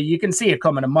film where you can see it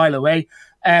coming a mile away.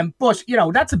 But,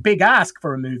 that's a big ask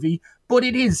for a movie. But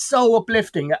it is so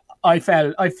uplifting, I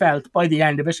felt by the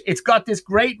end of it. It's got this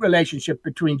great relationship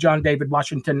between John David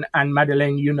Washington and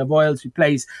Madeleine Yuna-Voiles, who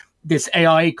plays this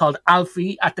AI called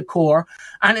Alfie at the core.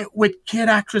 And with kid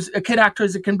actors,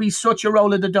 it can be such a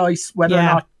roll of the dice whether or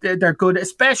not they're good,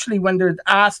 especially when they're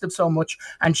asked of so much.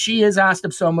 And she is asked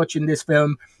of so much in this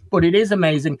film. But it is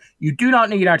amazing. You do not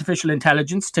need artificial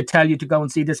intelligence to tell you to go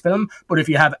and see this film. But if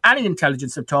you have any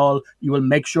intelligence at all, you will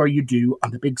make sure you do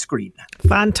on the big screen.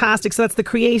 Fantastic. So that's The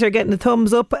Creator getting a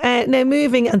thumbs up. Now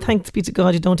moving, and thanks be to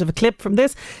God you don't have a clip from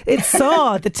this. It's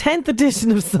Saw, the 10th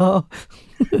edition of Saw.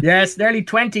 Yes, nearly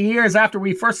 20 years after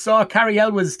we first saw Carrie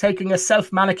Elwes taking a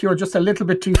self-manicure just a little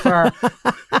bit too far.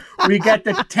 We get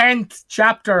the 10th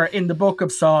chapter in the book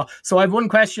of Saw. So I have one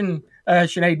question,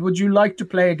 Sinead. Would you like to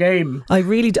play a game?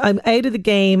 I'm out of the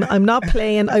game. I'm not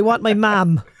playing. I want my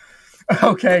mam.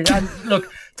 Okay, and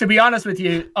look, to be honest with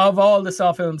you, of all the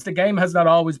Saw films, the game has not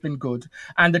always been good.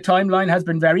 And the timeline has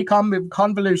been very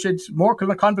convoluted, more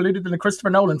convoluted than a Christopher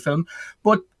Nolan film.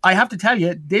 But I have to tell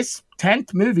you, this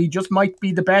 10th movie just might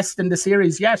be the best in the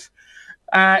series yet.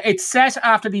 It's set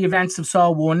after the events of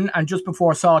Saw 1 and just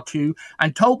before Saw 2,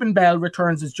 and Tobin Bell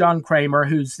returns as John Kramer,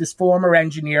 who's this former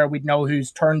engineer we'd know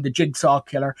who's turned the Jigsaw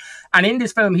killer. And in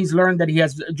this film, he's learned that he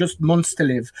has just months to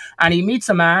live. And he meets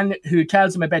a man who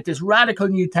tells him about this radical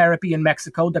new therapy in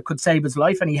Mexico that could save his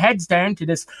life. And he heads down to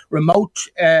this remote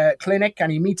clinic,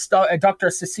 and he meets Dr.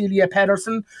 Cecilia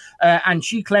Pedersen, and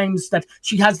she claims that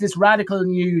she has this radical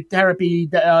new therapy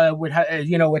that,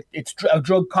 it's a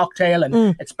drug cocktail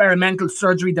and experimental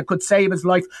surgery that could save his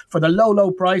life for the low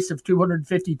price of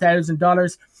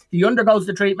 $250,000. He undergoes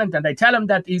the treatment and they tell him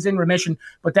that he's in remission,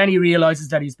 but then he realizes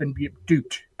that he's been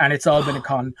duped and it's all been a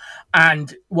con.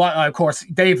 And of course,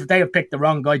 they have picked the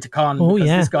wrong guy to con because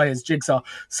this guy is Jigsaw.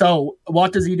 So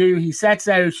what does he do? He sets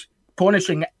out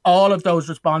punishing all of those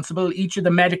responsible. Each of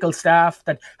the medical staff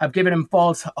that have given him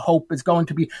false hope is going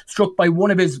to be struck by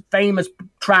one of his famous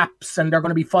traps, and they're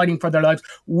going to be fighting for their lives.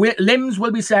 Limbs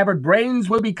will be severed, brains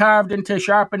will be carved into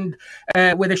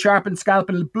with a sharpened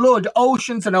scalpel. Blood,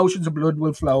 oceans and oceans of blood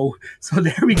will flow. So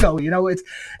there we go.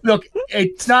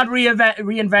 It's not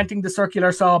reinventing the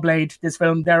circular saw blade, this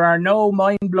film. There are no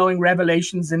mind-blowing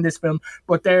revelations in this film,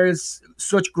 but there's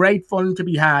such great fun to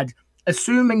be had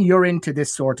assuming you're into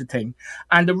this sort of thing.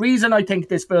 And the reason I think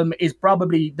this film is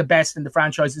probably the best in the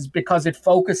franchise is because it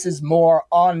focuses more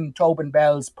on Tobin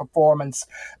Bell's performance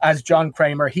as John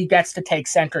Kramer. He gets to take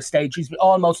center stage. He's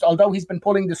almost, although he's been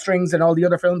pulling the strings in all the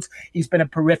other films, he's been a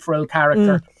peripheral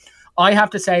character. I have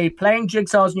to say, playing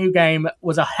Jigsaw's New Game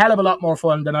was a hell of a lot more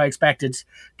fun than I expected,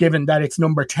 given that it's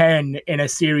number 10 in a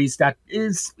series that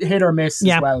is hit or miss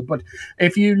as well. But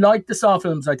if you like the Saw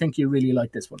films, I think you really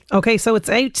like this one. Okay, so it's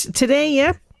out today,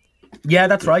 yeah? Yeah,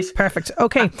 that's right. Perfect.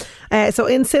 Okay. So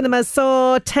in cinemas,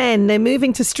 Saw 10, now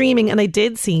moving to streaming, and I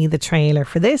did see the trailer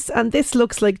for this, and this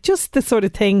looks like just the sort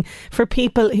of thing for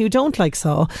people who don't like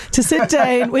Saw to sit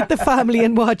down with the family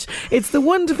and watch. It's the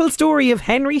wonderful story of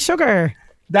Henry Sugar.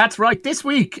 That's right. This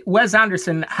week, Wes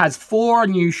Anderson has 4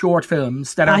 new short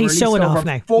films that are released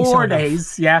over 4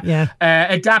 days.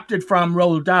 Adapted from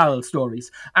Roald Dahl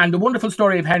stories. And the wonderful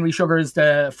story of Henry Sugar is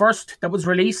the first that was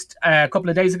released a couple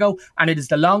of days ago, and it is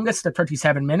the longest at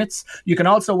 37 minutes. You can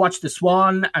also watch The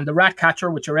Swan and The Ratcatcher,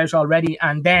 which are out already,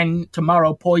 and then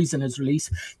tomorrow Poison is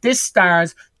released. This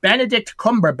stars Benedict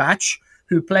Cumberbatch,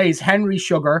 who plays Henry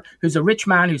Sugar, who's a rich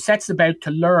man who sets about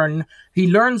to learn.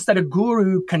 He learns that a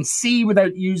guru can see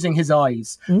without using his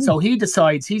eyes. So he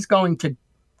decides he's going to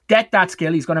get that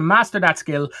skill, he's going to master that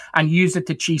skill and use it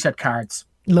to cheat at cards.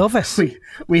 Love it.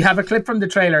 We have a clip from the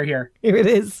trailer here. Here it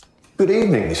is. Good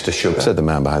evening, Mr. Sugar, said the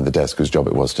man behind the desk whose job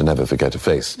it was to never forget a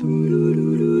face.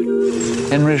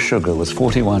 Henry Sugar was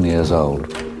 41 years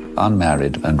old,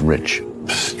 unmarried and rich.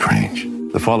 Strange.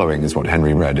 The following is what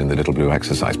Henry read in the Little Blue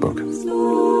Exercise book.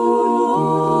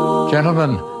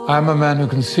 Gentlemen, I'm a man who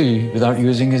can see without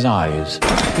using his eyes.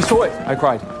 He saw it, I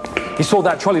cried. He saw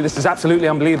that trolley. This is absolutely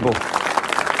unbelievable.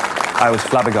 I was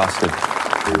flabbergasted.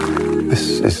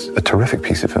 This is a terrific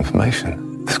piece of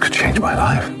information. This could change my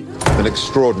life. An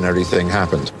extraordinary thing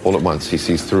happened. All at once, he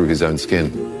sees through his own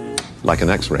skin. Like an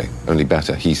X-ray, only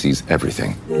better, he sees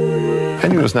everything.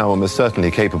 Henry was now almost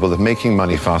certainly capable of making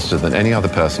money faster than any other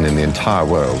person in the entire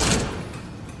world.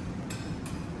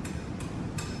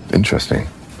 Interesting.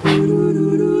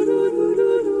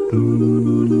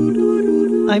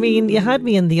 I mean, you had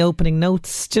me in the opening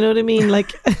notes. Do you know what I mean?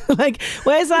 Like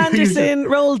Wes Anderson,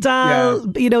 Roald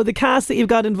Dahl, you know, the cast that you've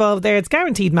got involved there, it's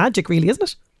guaranteed magic, really, isn't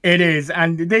it? It is,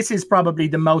 and this is probably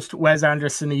the most Wes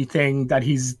Anderson-y thing that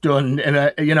he's done.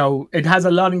 It has a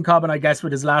lot in common, I guess,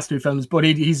 with his last 2 films, but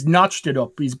he's notched it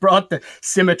up. He's brought the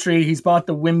symmetry, he's brought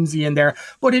the whimsy in there,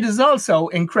 but it is also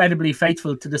incredibly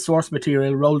faithful to the source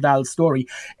material, Roald Dahl's story.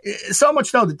 So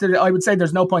much so that I would say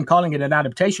there's no point calling it an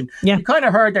adaptation. Yeah. You kind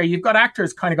of heard there, you've got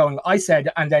actors kind of going, I said,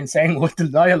 and then saying what the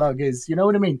dialogue is. You know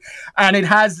what I mean? And it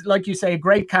has, like you say, a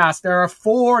great cast. There are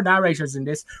 4 narrators in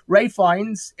this. Ralph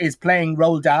Fiennes is playing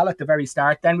Roald Dahl at the very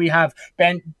start. Then we have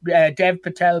Dev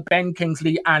Patel, Ben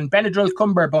Kingsley, and Benadryl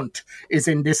Cumberbunt is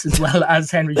in this as well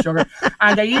as Henry Sugar.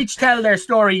 And they each tell their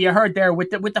story. You heard there with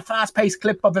the fast-paced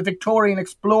clip of a Victorian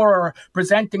explorer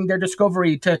presenting their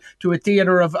discovery to a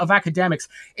theatre of academics.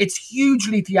 It's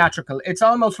hugely theatrical. It's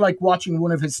almost like watching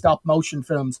one of his stop-motion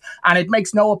films, and it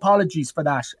makes no apologies for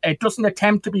that. It doesn't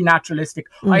attempt to be naturalistic.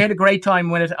 I had a great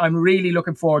time with it. I'm really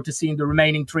looking forward to seeing the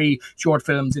remaining 3 short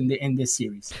films in this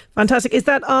series. Fantastic. Is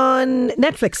that on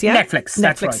Netflix, yeah? Netflix,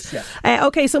 that's right, yeah.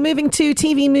 Okay, so moving to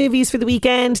TV movies for the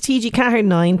weekend, T.G. Ceathair,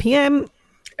 9 p.m.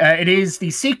 It is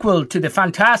the sequel to the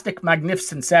fantastic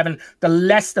Magnificent Seven, the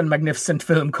less than magnificent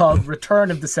film called Return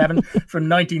of the Seven from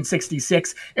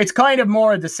 1966. It's kind of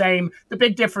more of the same. The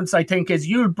big difference, I think, is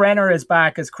Yul Brynner is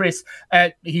back as Chris.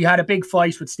 He had a big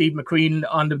fight with Steve McQueen.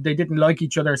 They didn't like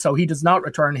each other, so he does not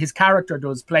return. His character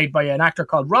does, played by an actor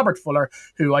called Robert Fuller,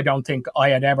 who I don't think I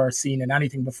had ever seen in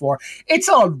anything before. It's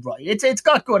all right. It's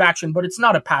got good action, but it's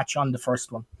not a patch on the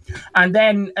first one. And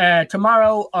then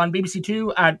tomorrow on BBC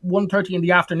Two at 1:30 in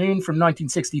the afternoon from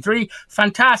 1963,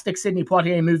 fantastic Sidney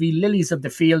Poitier movie, Lilies of the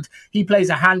Field. He plays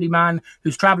a handyman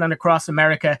who's travelling across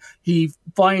America. He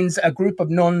finds a group of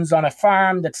nuns on a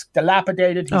farm that's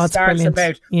dilapidated.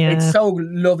 It's so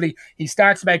lovely. He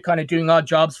starts about kind of doing odd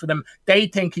jobs for them. They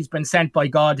think he's been sent by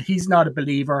God. He's not a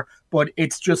believer, but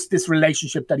it's just this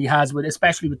relationship that he has with,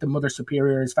 especially with the Mother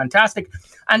Superior, is fantastic.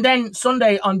 And then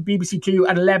Sunday on BBC Two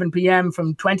at 11 p.m.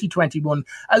 from 2021,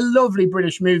 a lovely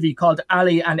British movie called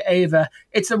Ali and Ava.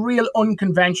 It's a real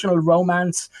unconventional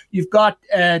romance. You've got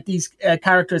these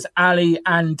characters, Ali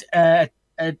and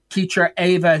teacher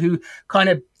Ava, who kind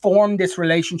of form this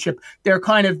relationship. They're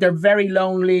very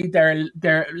lonely.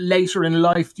 They're later in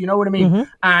life. Do you know what I mean? Mm-hmm.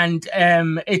 And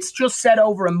it's just set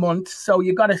over a month, so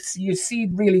you see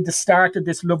really the start of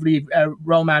this lovely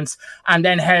romance, and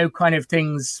then how kind of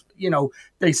things,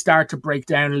 they start to break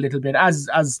down a little bit, as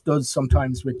does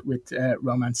sometimes with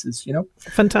romances,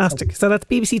 Fantastic. So that's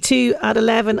BBC Two at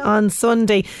 11 on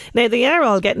Sunday. Now, they are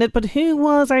all getting it, but who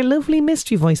was our lovely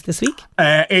mystery voice this week?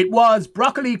 It was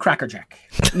Broccoli Crackerjack.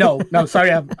 No,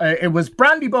 sorry. It was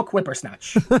Brandy Buck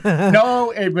Whippersnatch.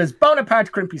 No, it was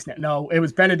Bonaparte Crimpy Snip. No, it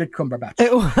was Benedict Cumberbatch.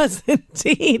 It was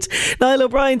indeed. Niall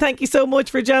O'Brien, thank you so much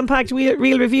for jam-packed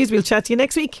Real Reviews. We'll chat to you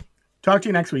next week. Talk to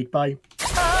you next week. Bye.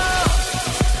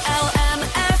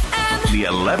 The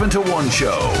 11 to 1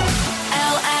 show.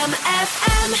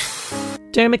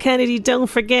 LMFM. Dermot Kennedy, Don't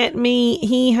Forget Me.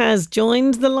 He has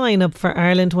joined the lineup for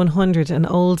Ireland 100, an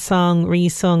old song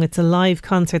re-sung. It's a live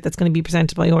concert that's going to be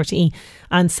presented by RTE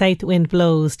and South Wind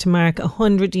Blows to mark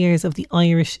 100 years of the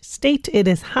Irish state. It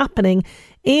is happening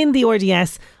in the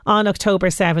RDS on October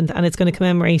 7th, and it's going to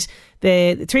commemorate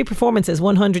the three performances,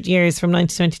 100 years from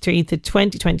 1923 to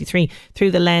 2023,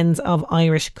 through the lens of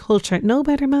Irish culture. No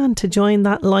better man to join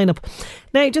that lineup.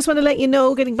 Now, I just want to let you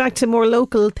know, getting back to more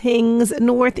local things,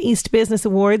 North East Business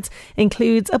Awards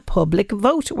includes a public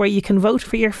vote where you can vote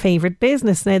for your favourite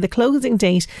business. Now, the closing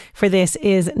date for this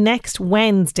is next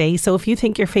Wednesday, so if you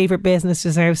think your favourite business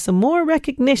deserves some more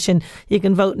recognition, you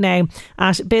can vote now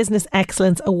at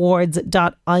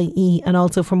businessexcellenceawards.ie. And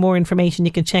also, for more information,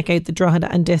 you can check out the Drogheda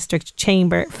and District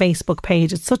Chamber Facebook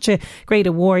page. It's such a great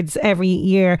awards every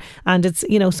year, and it's,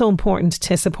 so important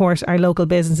to support our local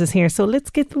businesses here. So let's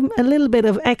give them a little bit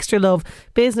of extra love.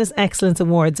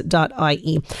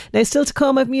 businessexcellenceawards.ie. Now, still to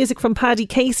come, I have music from Paddy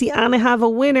Casey, and I have a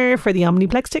winner for the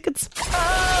Omniplex tickets.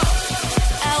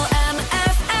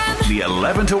 The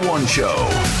 11 to 1 show.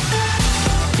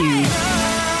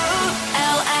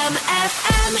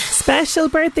 Special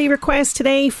birthday request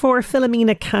today for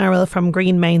Philomena Carroll from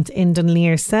Greenmount in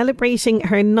Dunleer, celebrating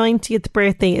her 90th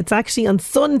birthday. It's actually on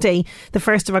Sunday, the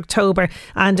 1st of October,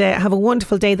 and have a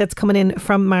wonderful day that's coming in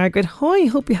from Margaret Hoy.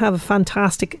 Hope you have a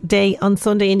fantastic day on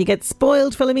Sunday and you get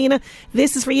spoiled, Philomena.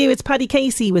 This is for you. It's Paddy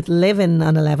Casey with Livin'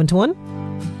 on 11 to 1.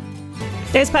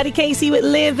 There's Paddy Casey with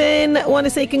Livin'. I want to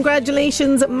say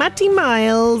congratulations, Matty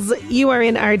Miles. You are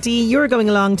in RD. You're going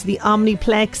along to the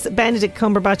Omniplex. Benedict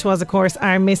Cumberbatch was, of course,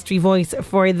 our mystery voice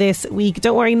for this week.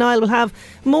 Don't worry, Niall will have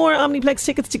more Omniplex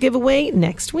tickets to give away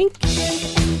next week.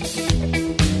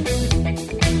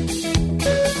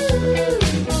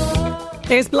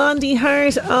 There's Blondie,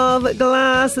 Heart of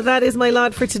Glass. That is my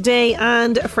lot for today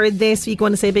and for this week. I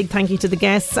want to say a big thank you to the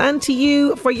guests and to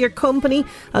you for your company.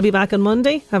 I'll be back on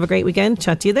Monday. Have a great weekend.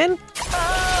 Chat to you then.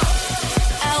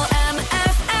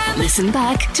 Listen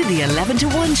back to the 11 to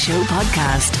 1 show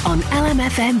podcast on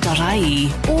lmfm.ie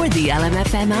or the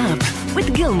LMFM app.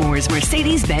 With Gilmore's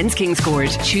Mercedes-Benz Kings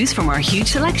Court. Choose from our huge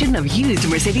selection of used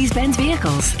Mercedes-Benz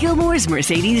vehicles. Gilmore's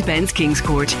Mercedes-Benz Kings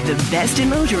Court. The best in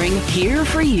motoring, here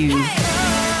for you.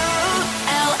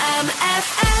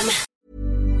 LMFM.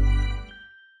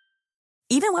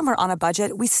 Even when we're on a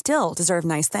budget, we still deserve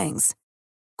nice things.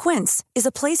 Quince is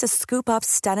a place to scoop up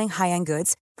stunning high-end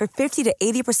goods for 50 to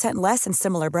 80% less than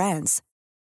similar brands.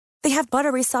 They have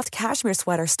buttery soft cashmere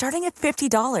sweaters starting at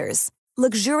 $50,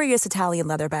 luxurious Italian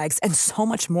leather bags, and so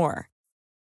much more.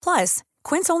 Plus,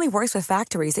 Quince only works with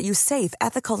factories that use safe,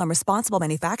 ethical, and responsible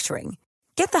manufacturing.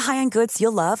 Get the high-end goods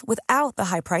you'll love without the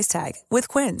high price tag with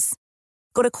Quince.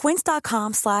 Go to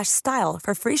quince.com/style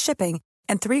for free shipping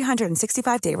and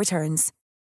 365-day returns.